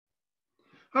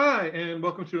Hi, and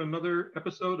welcome to another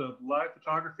episode of Live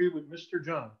Photography with Mr.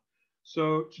 John.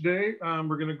 So today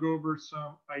we're going to go over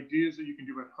some ideas that you can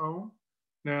do at home.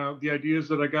 Now, the ideas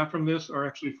that I got from this are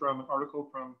actually from an article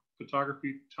from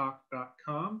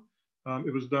photographytalk.com.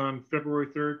 It was done February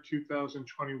 3rd,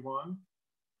 2021.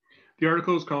 The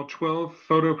article is called 12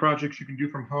 Photo Projects You Can Do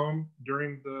from Home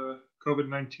During the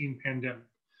COVID-19 Pandemic.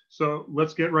 So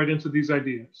let's get right into these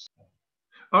ideas.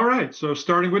 All right, so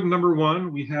starting with number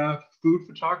one, we have food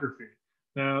photography.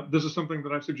 Now, this is something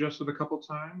that I've suggested a couple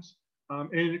times,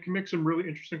 and it can make some really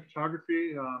interesting photography.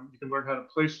 You can learn how to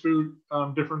place food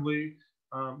differently,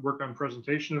 work on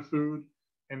presentation of food,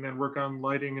 and then work on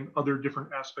lighting and other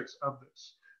different aspects of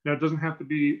this. Now, it doesn't have to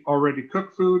be already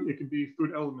cooked food. It can be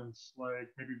food elements like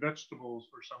maybe vegetables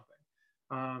or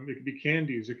something. It can be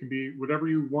candies. It can be whatever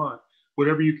you want,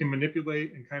 whatever you can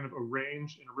manipulate and kind of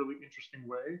arrange in a really interesting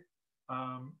way.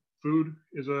 Food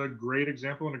is a great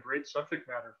example and a great subject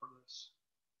matter for this.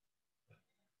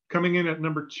 Coming in at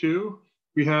number two,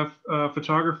 we have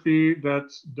photography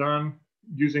that's done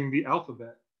using the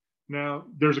alphabet. Now,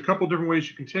 there's a couple different ways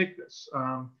you can take this.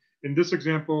 In this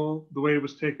example, the way it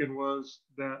was taken was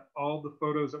that all the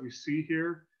photos that we see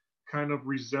here kind of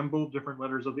resemble different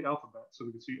letters of the alphabet. So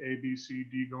we can see A, B, C,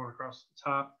 D going across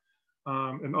the top,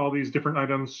 and all these different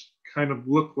items kind of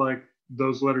look like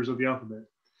those letters of the alphabet.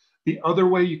 The other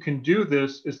way you can do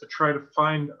this is to try to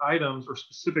find items or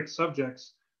specific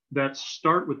subjects that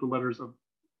start with the letters of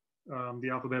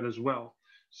the alphabet as well.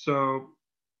 So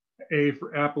A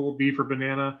for apple, B for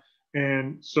banana,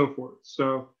 and so forth.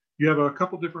 So you have a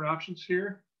couple different options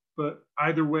here, but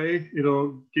either way,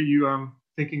 it'll get you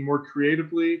thinking more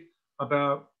creatively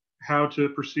about how to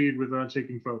proceed with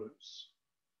taking photos.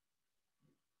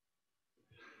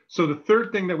 So the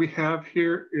third thing that we have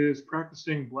here is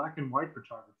practicing black and white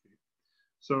photography.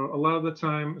 So a lot of the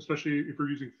time, especially if we're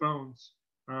using phones,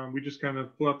 we just kind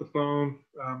of pull out the phone.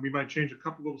 We might change a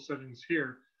couple little settings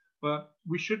here, but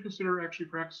we should consider actually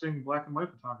practicing black and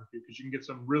white photography because you can get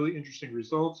some really interesting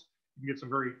results. You can get some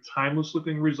very timeless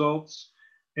looking results,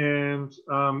 and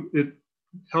it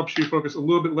helps you focus a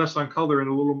little bit less on color and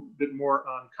a little bit more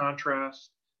on contrast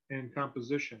and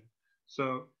composition.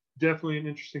 So definitely an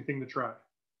interesting thing to try.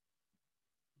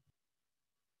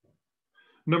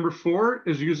 Number four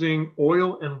is using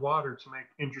oil and water to make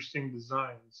interesting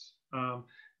designs.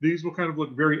 These will kind of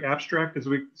look very abstract as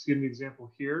we see in the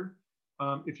example here.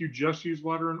 If you just use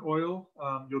water and oil,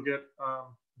 you'll get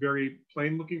very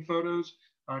plain looking photos.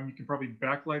 You can probably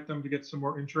backlight them to get some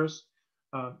more interest.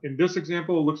 In this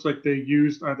example, it looks like they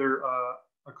used either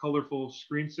a colorful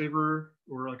screensaver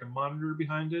or like a monitor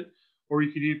behind it, or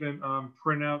you could even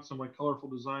print out some like colorful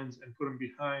designs and put them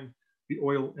behind the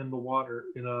oil and the water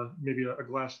in maybe a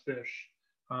glass dish.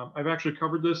 I've actually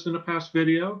covered this in a past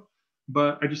video,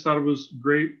 but I just thought it was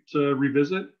great to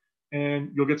revisit,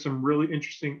 and you'll get some really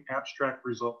interesting abstract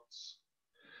results.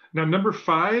 Now, number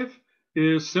five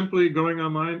is simply going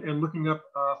online and looking up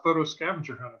a photo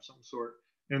scavenger hunt of some sort.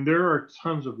 And there are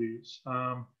tons of these.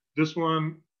 This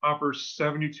one offers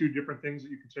 72 different things that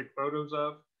you can take photos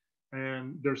of.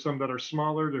 And there's some that are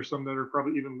smaller. There's some that are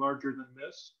probably even larger than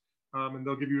this. And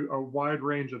they'll give you a wide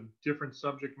range of different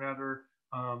subject matter,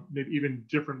 maybe even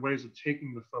different ways of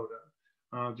taking the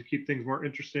photo to keep things more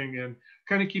interesting and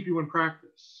kind of keep you in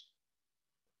practice.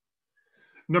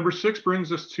 Number six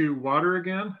brings us to water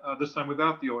again, this time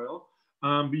without the oil.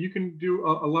 But you can do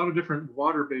a lot of different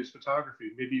water-based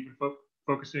photography, maybe even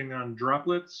focusing on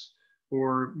droplets,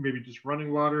 or maybe just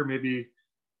running water, maybe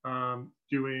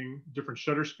doing different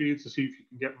shutter speeds to see if you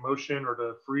can get motion or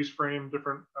to freeze frame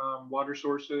different water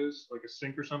sources, like a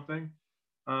sink or something.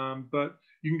 But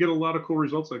you can get a lot of cool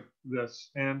results like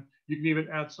this. And you can even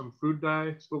add some food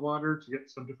dye to the water to get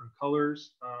some different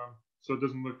colors so it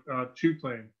doesn't look too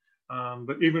plain.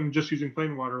 But even just using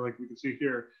plain water, like we can see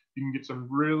here, you can get some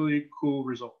really cool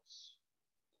results.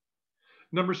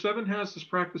 Number seven has us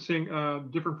practicing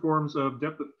different forms of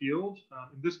depth of field.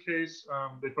 In this case,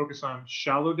 they focus on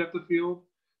shallow depth of field,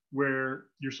 where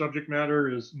your subject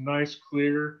matter is nice,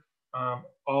 clear,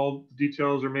 all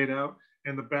details are made out,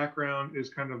 and the background is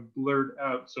kind of blurred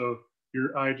out. So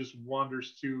your eye just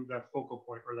wanders to that focal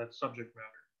point or that subject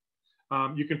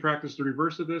matter. You can practice the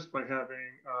reverse of this by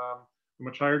having a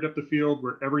much higher depth of field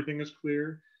where everything is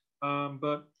clear.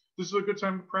 But this is a good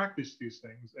time to practice these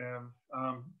things and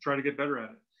try to get better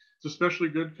at it. It's especially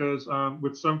good because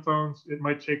with some phones, it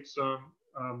might take some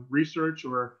research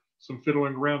or some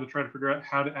fiddling around to try to figure out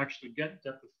how to actually get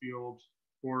depth of field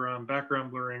or background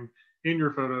blurring in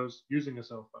your photos using a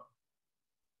cell phone.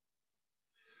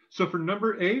 So for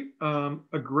number eight,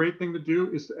 a great thing to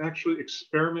do is to actually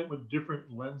experiment with different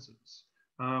lenses.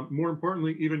 More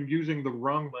importantly, even using the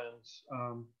wrong lens,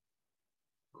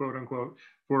 quote unquote,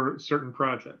 for certain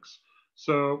projects.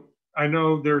 So I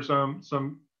know there's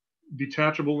some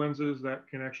detachable lenses that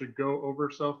can actually go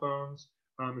over cell phones.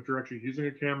 If you're actually using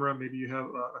a camera, maybe you have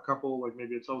a couple, like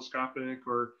maybe a telescopic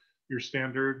or your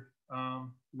standard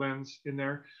lens in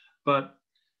there. But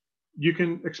you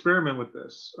can experiment with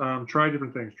this. Try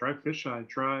different things. Try fisheye.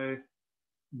 Try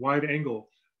wide angle.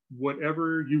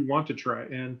 Whatever you want to try.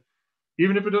 And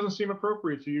even if it doesn't seem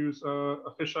appropriate to use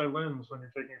a fisheye lens when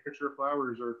you're taking a picture of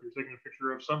flowers or if you're taking a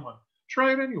picture of someone,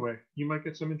 try it anyway. You might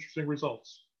get some interesting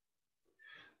results.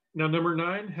 Now, number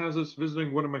 9 has us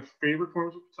visiting one of my favorite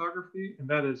forms of photography, and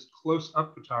that is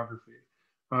close-up photography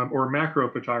or macro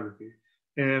photography.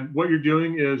 And what you're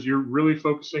doing is you're really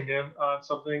focusing in on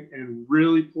something and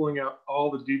really pulling out all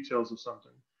the details of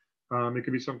something. It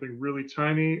could be something really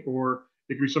tiny, or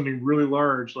it could be something really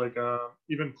large, like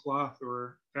even cloth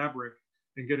or fabric,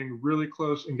 and getting really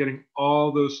close and getting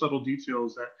all those subtle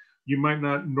details that you might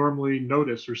not normally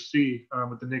notice or see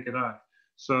with the naked eye.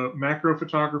 So macro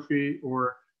photography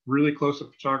or really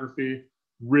close-up photography,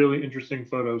 really interesting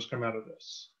photos come out of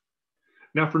this.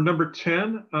 Now for number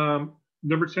 10,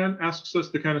 number 10 asks us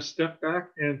to kind of step back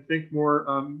and think more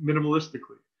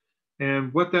minimalistically.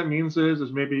 And what that means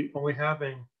is maybe only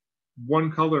having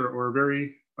one color or a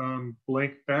very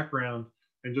blank background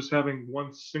and just having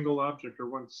one single object or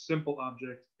one simple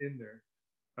object in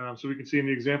there. So we can see in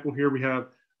the example here, we have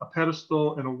a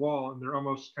pedestal and a wall, and they're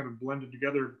almost kind of blended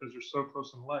together because they're so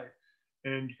close in light.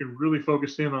 And you can really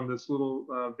focus in on this little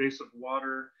vase of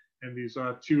water and these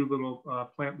 2 little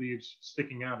plant leaves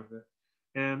sticking out of it.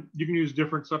 And you can use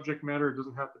different subject matter. It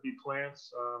doesn't have to be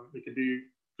plants. It could be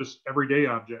just everyday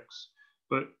objects,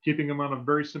 but keeping them on a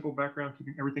very simple background,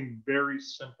 keeping everything very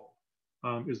simple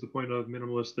is the point of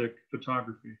minimalistic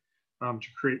photography, to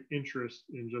create interest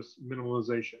in just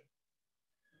minimalization.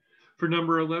 For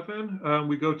number 11,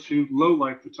 we go to low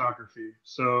light photography.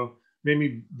 So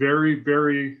maybe very,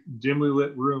 very dimly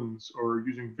lit rooms or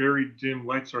using very dim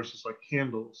light sources like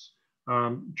candles,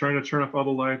 trying to turn off all the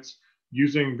lights,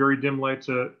 using very dim light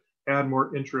to add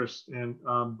more interest and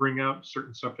bring out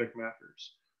certain subject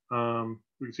matters.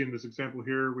 We can see in this example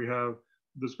here, we have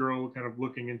this girl kind of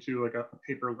looking into like a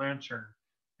paper lantern,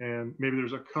 and maybe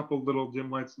there's a couple little dim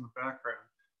lights in the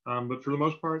background. But for the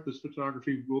most part, this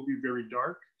photography will be very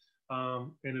dark,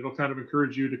 and it'll kind of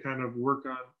encourage you to kind of work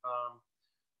on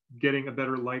getting a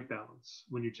better light balance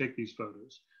when you take these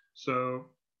photos. So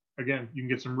again, you can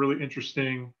get some really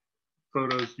interesting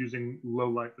photos using low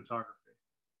light photography.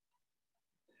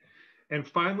 And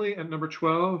finally, at number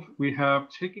 12, we have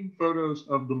taking photos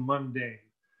of the mundane.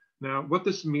 Now, what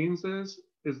this means is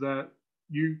that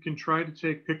you can try to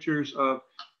take pictures of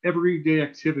everyday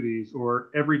activities or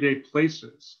everyday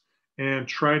places and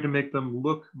try to make them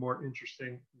look more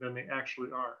interesting than they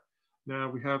actually are. Now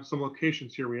we have some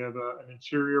locations here. We have an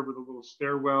interior with a little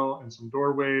stairwell and some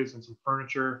doorways and some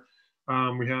furniture.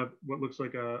 We have what looks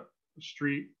like a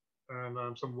street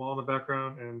and some wall in the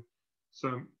background and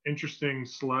some interesting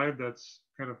slide that's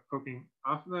kind of poking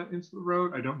off of that into the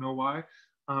road. I don't know why.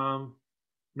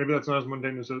 Maybe that's not as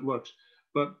mundane as it looks.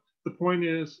 But the point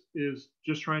is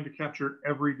just trying to capture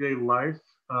everyday life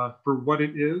for what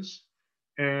it is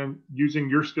and using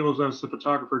your skills as a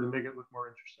photographer to make it look more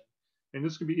interesting. And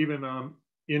this could be even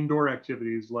indoor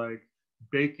activities like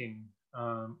baking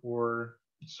or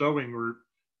sewing or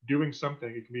doing something.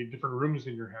 It can be different rooms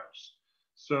in your house.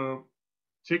 So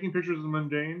taking pictures of the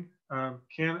mundane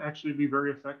can actually be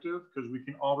very effective because we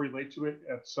can all relate to it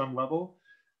at some level.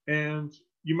 And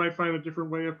you might find a different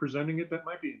way of presenting it that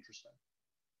might be interesting.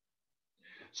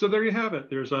 So there you have it.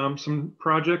 There's some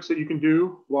projects that you can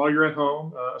do while you're at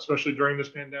home, especially during this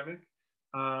pandemic.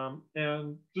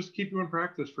 And just keep you in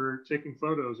practice for taking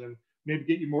photos and maybe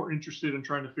get you more interested in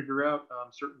trying to figure out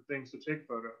certain things to take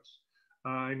photos.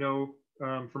 I know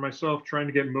for myself, trying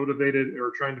to get motivated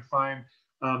or trying to find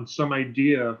some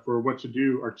idea for what to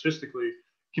do artistically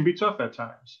can be tough at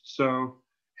times. So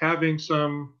having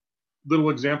some little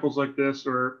examples like this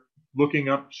or looking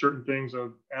up certain things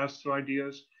as to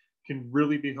ideas can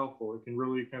really be helpful. It can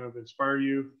really kind of inspire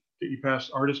you, get you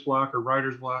past artist block or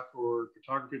writer's block or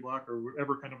photography block or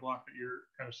whatever kind of block that you're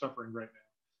kind of suffering right now.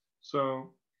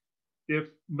 So if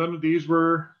none of these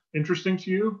were interesting to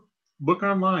you, look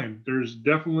online. There's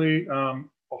definitely a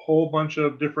whole bunch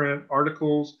of different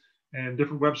articles and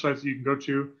different websites that you can go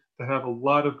to that have a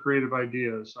lot of creative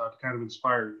ideas to kind of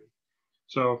inspire you.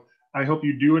 So I hope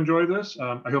you do enjoy this.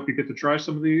 I hope you get to try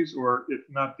some of these, or if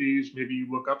not these, maybe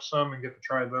you look up some and get to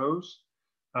try those.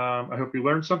 I hope you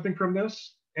learned something from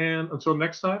this. And until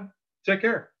next time, take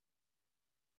care.